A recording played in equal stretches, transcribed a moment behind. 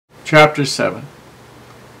Chapter 7.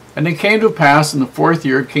 And it came to pass in the 4th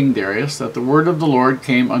year of King Darius, that the word of the Lord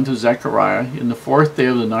came unto Zechariah in the 4th day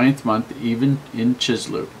of the 9th month, even in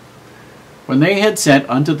Chisleu, when they had sent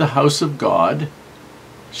unto the house of God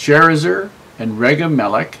Sherezer and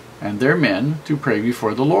Regem-melech and their men to pray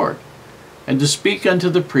before the Lord, and to speak unto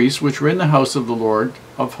the priests which were in the house of the Lord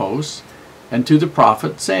of hosts, and to the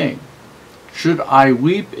prophet, saying, Should I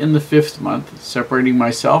weep in the 5th month, separating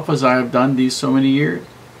myself as I have done these so many years?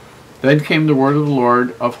 Then came the word of the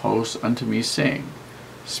Lord of hosts unto me, saying,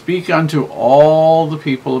 Speak unto all the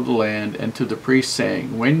people of the land, and to the priests,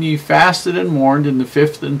 saying, When ye fasted and mourned in the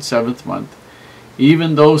 5th and 7th month,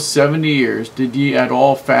 even those 70 years, did ye at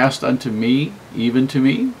all fast unto me, even to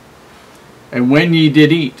me? And when ye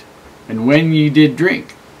did eat, and when ye did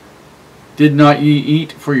drink, did not ye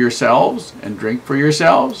eat for yourselves, and drink for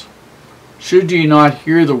yourselves? Should ye not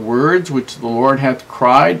hear the words which the Lord hath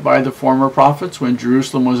cried by the former prophets, when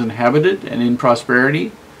Jerusalem was inhabited and in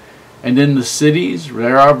prosperity, and in the cities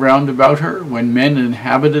thereof round about her, when men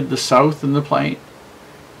inhabited the south and the plain?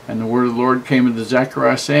 And the word of the Lord came unto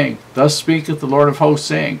Zechariah, saying, Thus speaketh the Lord of hosts,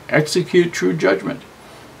 saying, Execute true judgment,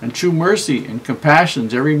 and true mercy, and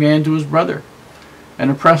compassions every man to his brother, and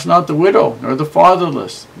oppress not the widow, nor the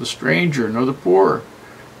fatherless, the stranger, nor the poor.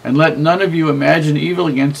 And let none of you imagine evil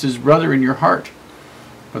against his brother in your heart.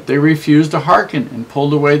 But they refused to hearken, and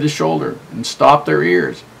pulled away the shoulder, and stopped their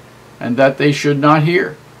ears, and that they should not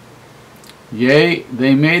hear. Yea,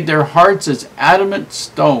 they made their hearts as adamant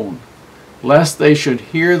stone, lest they should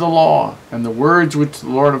hear the law, and the words which the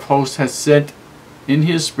Lord of hosts hath sent in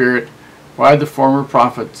his spirit by the former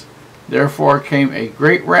prophets. Therefore came a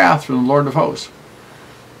great wrath from the Lord of hosts.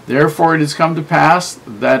 Therefore it is come to pass,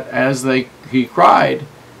 that as he cried,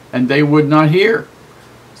 and they would not hear,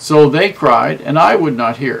 so they cried, and I would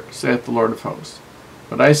not hear, saith the Lord of hosts.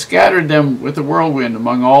 But I scattered them with a whirlwind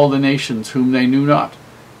among all the nations whom they knew not.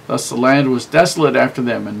 Thus the land was desolate after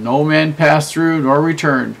them, and no man passed through nor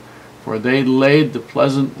returned, for they laid the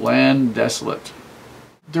pleasant land desolate.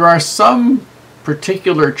 There are some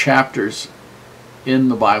particular chapters in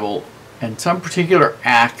the Bible and some particular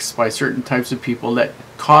acts by certain types of people that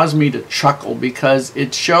cause me to chuckle, because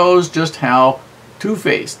it shows just how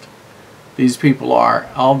two-faced these people are,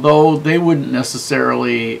 although they wouldn't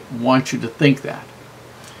necessarily want you to think that.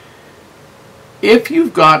 If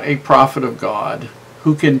you've got a prophet of God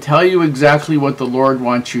who can tell you exactly what the Lord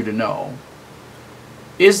wants you to know,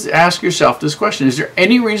 ask yourself this question: is there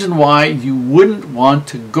any reason why you wouldn't want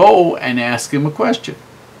to go and ask him a question?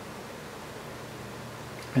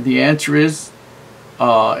 And the answer is,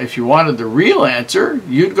 if you wanted the real answer,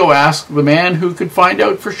 you'd go ask the man who could find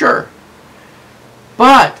out for sure.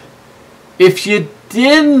 But if you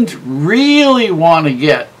didn't really want to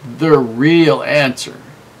get the real answer,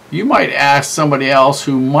 you might ask somebody else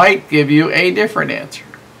who might give you a different answer.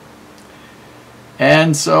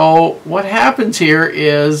 And so what happens here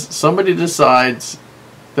is somebody decides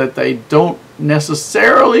that they don't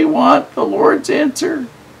necessarily want the Lord's answer.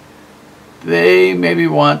 They maybe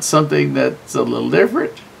want something that's a little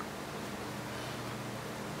different.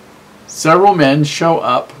 Several men show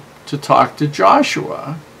up to talk to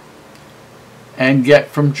Joshua and get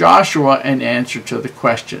from Joshua an answer to the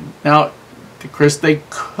question. Now, Chris, they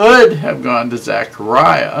could have gone to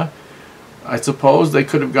Zechariah. I suppose they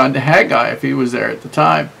could have gone to Haggai if he was there at the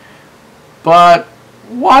time. But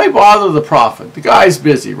why bother the prophet? The guy's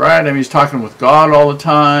busy, right? I mean, he's talking with God all the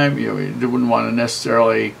time. You wouldn't want to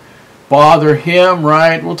necessarily bother him,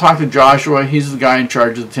 right? We'll talk to Joshua. He's the guy in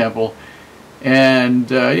charge of the temple. And,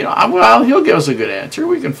 well, he'll give us a good answer.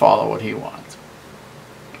 We can follow what he wants.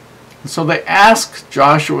 So they ask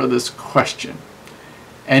Joshua this question.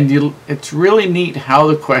 And it's really neat how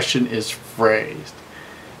the question is phrased.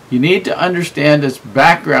 You need to understand this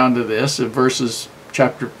background to this in verses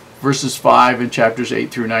 5 and chapters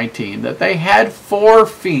 8 through 19, that they had 4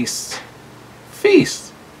 feasts.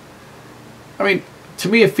 Feasts. I mean, to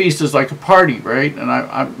me a feast is like a party, right?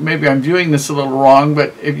 And maybe I'm viewing this a little wrong,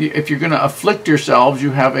 but if you're going to afflict yourselves, you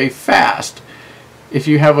have a fast. If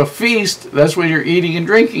you have a feast, that's when you're eating and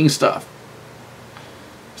drinking stuff.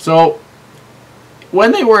 So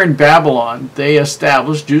when they were in Babylon, Jews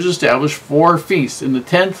established 4 feasts. In the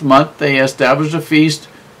 10th month, they established a feast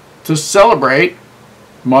to celebrate,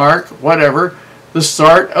 mark, whatever, the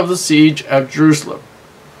start of the siege of Jerusalem.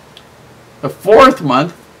 The 4th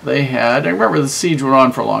month, they had, and remember the siege went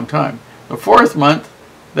on for a long time. The 4th month,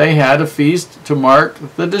 they had a feast to mark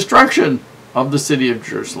the destruction of the city of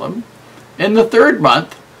Jerusalem. In the 3rd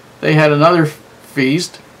month, they had another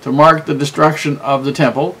feast to mark the destruction of the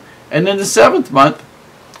temple. And in the 7th month,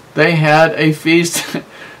 they had a feast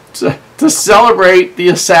to to celebrate the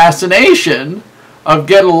assassination of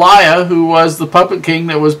Gedaliah, who was the puppet king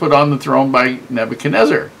that was put on the throne by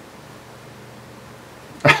Nebuchadnezzar.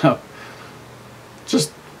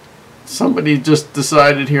 Somebody just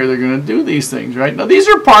decided here they're going to do these things, right? Now, these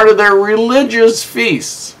are part of their religious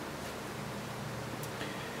feasts.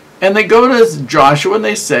 And they go to Joshua and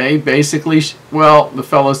they say, basically, well, the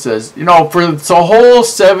fellow says, you know, for the whole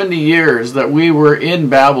 70 years that we were in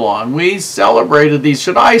Babylon, we celebrated these.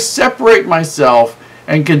 Should I separate myself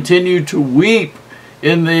and continue to weep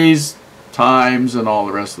in these times and all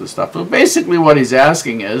the rest of the stuff? So basically what he's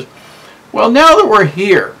asking is, well, now that we're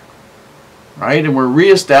here, right, and we're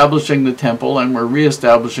reestablishing the temple and we're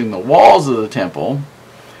reestablishing the walls of the temple,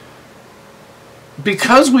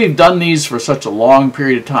 because we've done these for such a long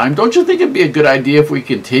period of time, don't you think it'd be a good idea if we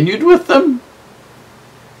continued with them?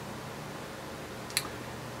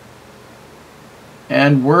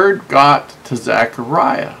 And word got to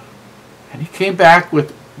Zechariah, and he came back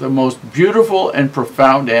with the most beautiful and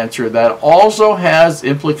profound answer that also has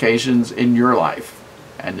implications in your life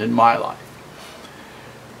and in my life.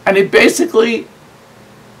 And he basically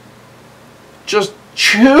just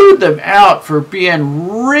chewed them out for being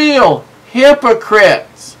real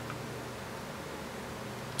hypocrites.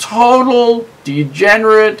 Total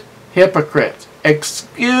degenerate hypocrites.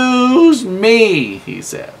 Excuse me, he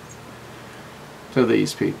says to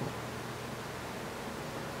these people.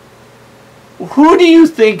 Who do you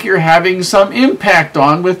think you're having some impact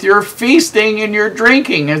on with your feasting and your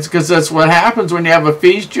drinking? It's because that's what happens when you have a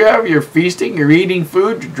feast. You're feasting, you're eating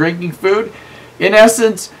food, you're drinking food. In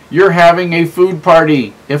essence, you're having a food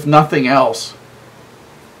party, if nothing else.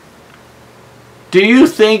 Do you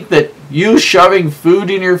think that you shoving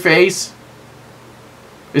food in your face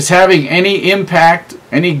is having any impact,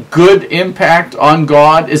 any good impact on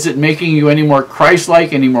God? Is it making you any more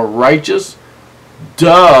Christ-like, any more righteous?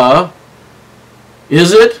 Duh.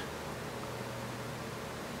 Is it?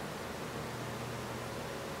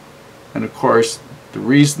 And of course, the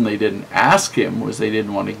reason they didn't ask him was they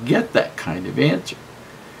didn't want to get that kind of answer.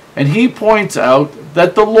 And he points out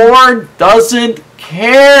that the Lord doesn't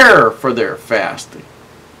care for their fasting.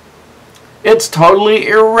 It's totally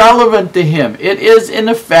irrelevant to him. It is, in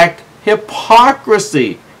effect,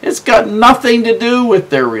 hypocrisy. It's got nothing to do with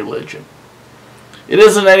their religion. It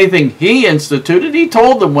isn't anything he instituted. He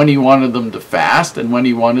told them when he wanted them to fast and when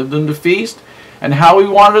he wanted them to feast and how he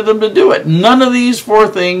wanted them to do it. None of these four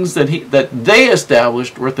things that they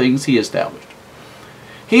established were things he established.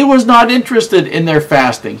 He was not interested in their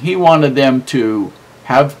fasting. He wanted them to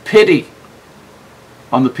have pity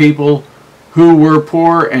on the people who were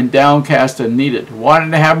poor and downcast and needed. He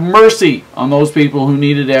wanted to have mercy on those people who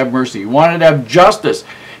needed to have mercy. He wanted to have justice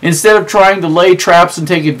instead of trying to lay traps and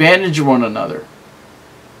take advantage of one another.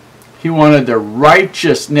 He wanted their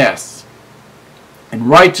righteousness. And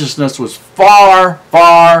righteousness was far,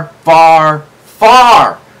 far, far,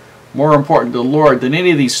 far more important to the Lord than any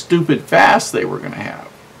of these stupid fasts they were going to have,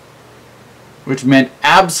 which meant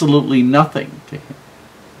absolutely nothing to him.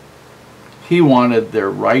 He wanted their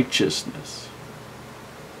righteousness.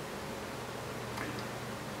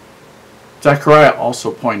 Zechariah also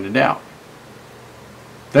pointed out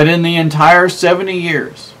that in the entire 70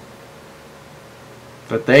 years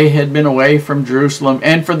that they had been away from Jerusalem,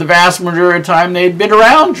 and for the vast majority of the time they had been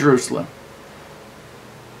around Jerusalem,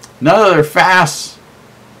 none of their fasts,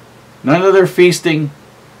 none of their feasting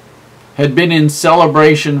had been in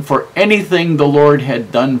celebration for anything the Lord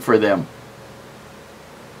had done for them.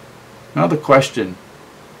 Now the question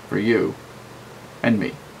for you and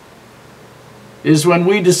me is, when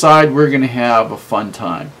we decide we're going to have a fun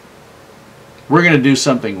time, we're going to do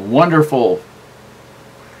something wonderful,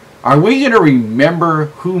 are we going to remember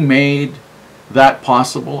who made that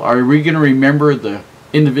possible? Are we going to remember the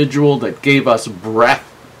individual that gave us breath,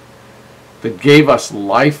 that gave us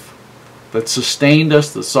life, that sustained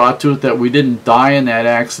us, that saw to it that we didn't die in that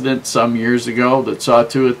accident some years ago, that saw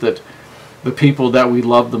to it that the people that we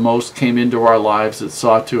loved the most came into our lives, that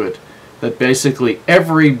saw to it that basically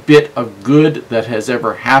every bit of good that has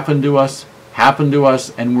ever happened to us,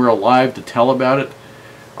 and we're alive to tell about it?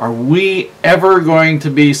 Are we ever going to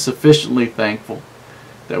be sufficiently thankful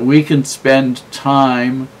that we can spend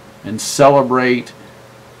time and celebrate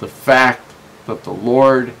the fact that the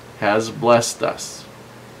Lord has blessed us?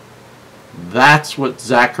 That's what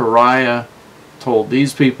Zechariah told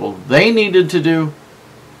these people they needed to do,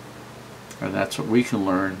 and that's what we can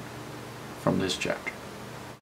learn from this chapter.